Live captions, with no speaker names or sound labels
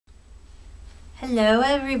Hello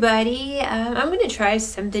everybody. I'm going to try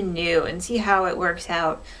something new and see how it works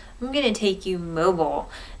out. I'm going to take you mobile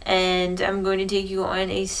and I'm going to take you on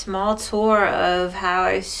a small tour of how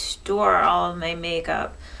I store all of my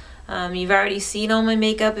makeup. You've already seen all my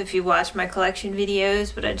makeup if you watched my collection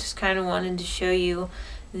videos, but I just kind of wanted to show you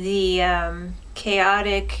the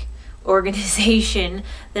chaotic organization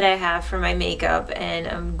that I have for my makeup, and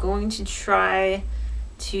I'm going to try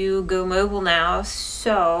to go mobile now,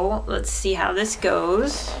 so let's see how this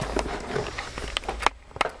goes.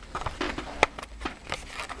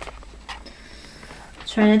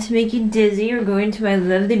 Try not to make you dizzy. We're going to my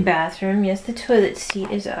lovely bathroom. Yes, the toilet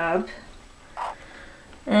seat is up.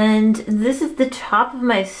 And this is the top of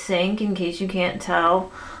my sink, in case you can't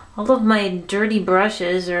tell. All of my dirty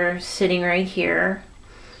brushes are sitting right here.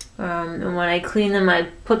 And when I clean them, I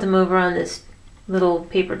put them over on this little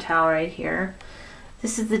paper towel right here.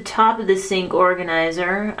 This is the top of the sink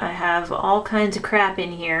organizer. I have all kinds of crap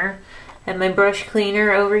in here. I have my brush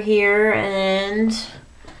cleaner over here, and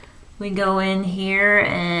we go in here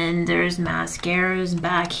and there's mascaras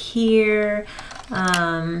back here,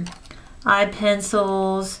 eye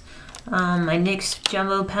pencils, my NYX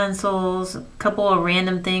jumbo pencils, a couple of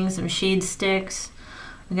random things, some shade sticks.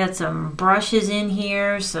 We got some brushes in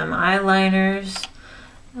here, some eyeliners.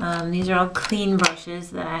 These are all clean brushes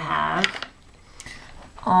that I have.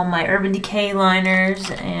 All my Urban Decay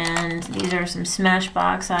liners, and these are some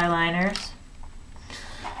Smashbox eyeliners.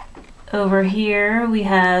 Over here we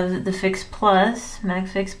have the Fix Plus, MAC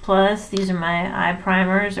Fix Plus. These are my eye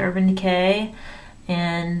primers, Urban Decay,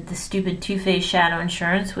 and the stupid Too Faced Shadow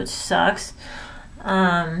Insurance, which sucks.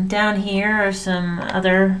 Down here are some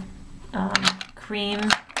other cream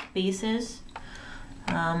bases.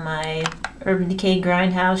 My Urban Decay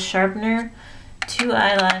Grindhouse Sharpener, 2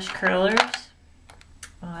 eyelash curlers.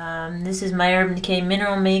 This is my Urban Decay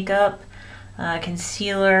Mineral Makeup,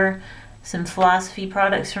 concealer, some Philosophy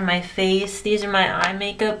products for my face. These are my eye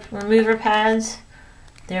makeup remover pads.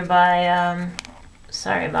 They're by,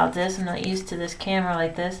 sorry about this, I'm not used to this camera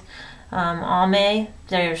like this, Almay.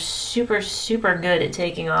 They're super good at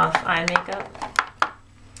taking off eye makeup.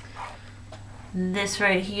 This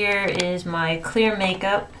right here is my clear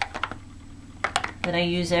makeup that I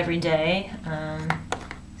use every day.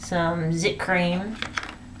 Some Zit Cream,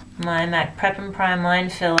 my MAC Prep and Prime line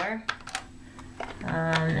filler,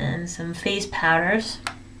 and some face powders,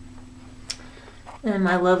 and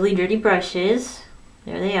my lovely dirty brushes.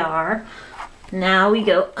 There they are. Now we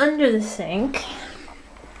go under the sink,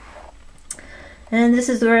 and this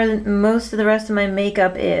is where most of the rest of my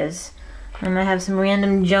makeup is. I have some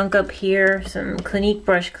random junk up here, some Clinique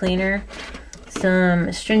brush cleaner, some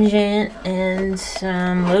astringent, and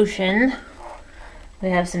some lotion. We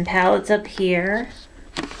have some palettes up here.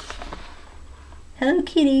 Hello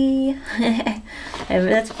kitty!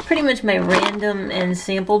 That's pretty much my random and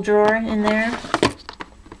sample drawer in there.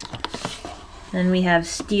 Then we have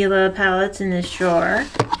Stila palettes in this drawer.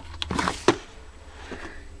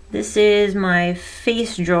 This is my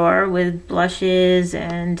face drawer with blushes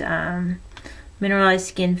and mineralized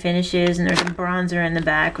skin finishes, and there's a bronzer in the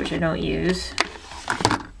back, which I don't use.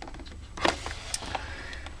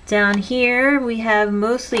 Down here we have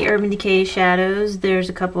mostly Urban Decay shadows. There's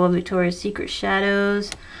a couple of Victoria's Secret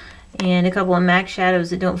shadows and a couple of MAC shadows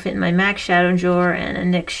that don't fit in my MAC shadow drawer, and a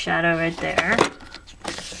NYX shadow right there.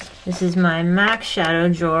 This is my MAC shadow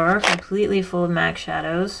drawer, completely full of MAC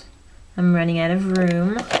shadows. I'm running out of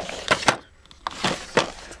room.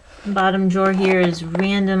 Bottom drawer here is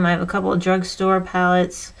random. I have a couple of drugstore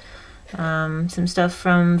palettes, some stuff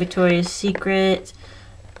from Victoria's Secret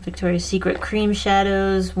cream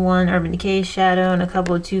shadows, 1 Urban Decay shadow, and a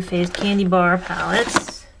couple of Too Faced candy bar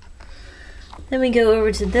palettes. Then we go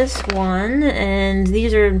over to this one, and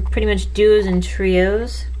these are pretty much duos and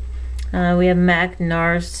trios. We have MAC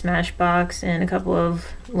NARS Smashbox and a couple of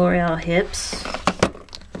L'Oreal Hips.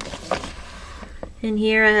 In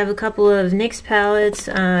here I have a couple of NYX palettes.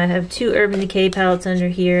 I have 2 Urban Decay palettes under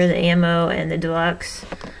here, the Ammo and the Deluxe.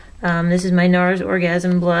 This is my NARS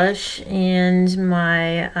Orgasm Blush and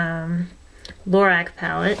my Lorac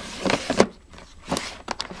palette.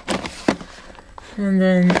 And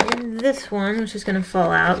then in this one, which is going to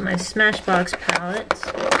fall out, my Smashbox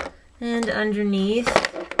palette. And underneath,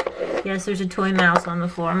 yes, there's a toy mouse on the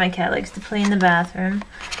floor. My cat likes to play in the bathroom.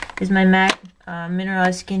 Is my MAC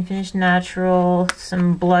Mineralized Skin Finish Natural,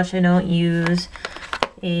 some blush I don't use,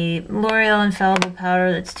 a L'Oreal Infallible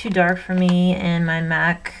powder that's too dark for me, and my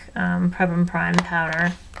MAC Prep and Prime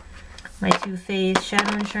powder, my Too Faced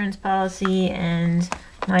Shadow Insurance Policy, and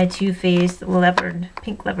my Too Faced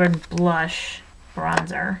Pink Leopard Blush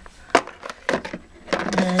bronzer.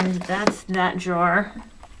 And that's that drawer.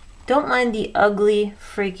 Don't mind the ugly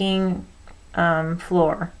freaking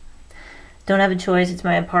floor. Don't have a choice, it's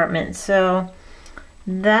my apartment. So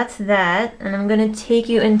that's that, and I'm gonna take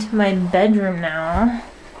you into my bedroom now.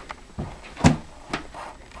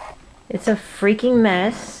 It's a freaking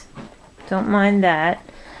mess. Don't mind that.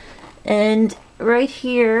 And right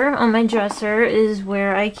here on my dresser is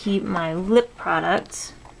where I keep my lip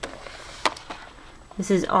products.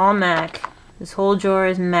 This is all MAC. This whole drawer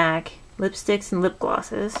is MAC. Lipsticks and lip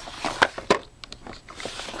glosses.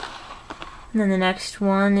 And then the next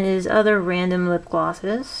one is other random lip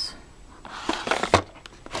glosses.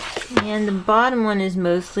 And the bottom one is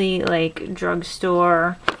mostly like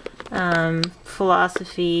drugstore,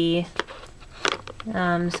 Philosophy,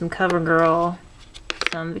 some CoverGirl,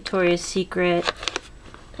 some Victoria's Secret,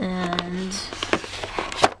 and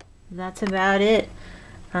that's about it.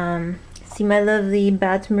 See my lovely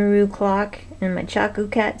Batmaru clock and my Choco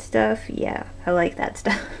Cat stuff? Yeah, I like that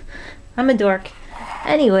stuff. I'm a dork.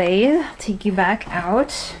 Anyway, I'll take you back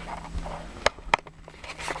out.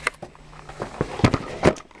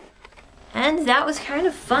 And that was kind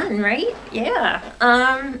of fun, right? Yeah.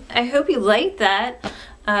 I hope you liked that.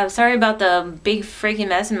 Sorry about the big freaking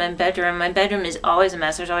mess in my bedroom. My bedroom is always a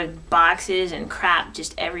mess. There's always boxes and crap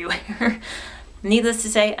just everywhere. Needless to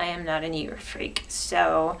say, I am not a neat freak.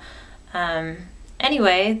 So,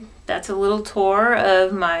 anyway, that's a little tour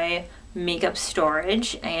of my makeup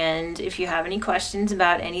storage, and if you have any questions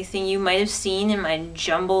about anything you might have seen in my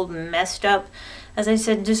jumbled, messed up, as I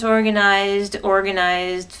said, disorganized,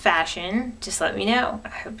 organized fashion, just let me know. I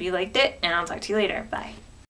hope you liked it, and I'll talk to you later. Bye.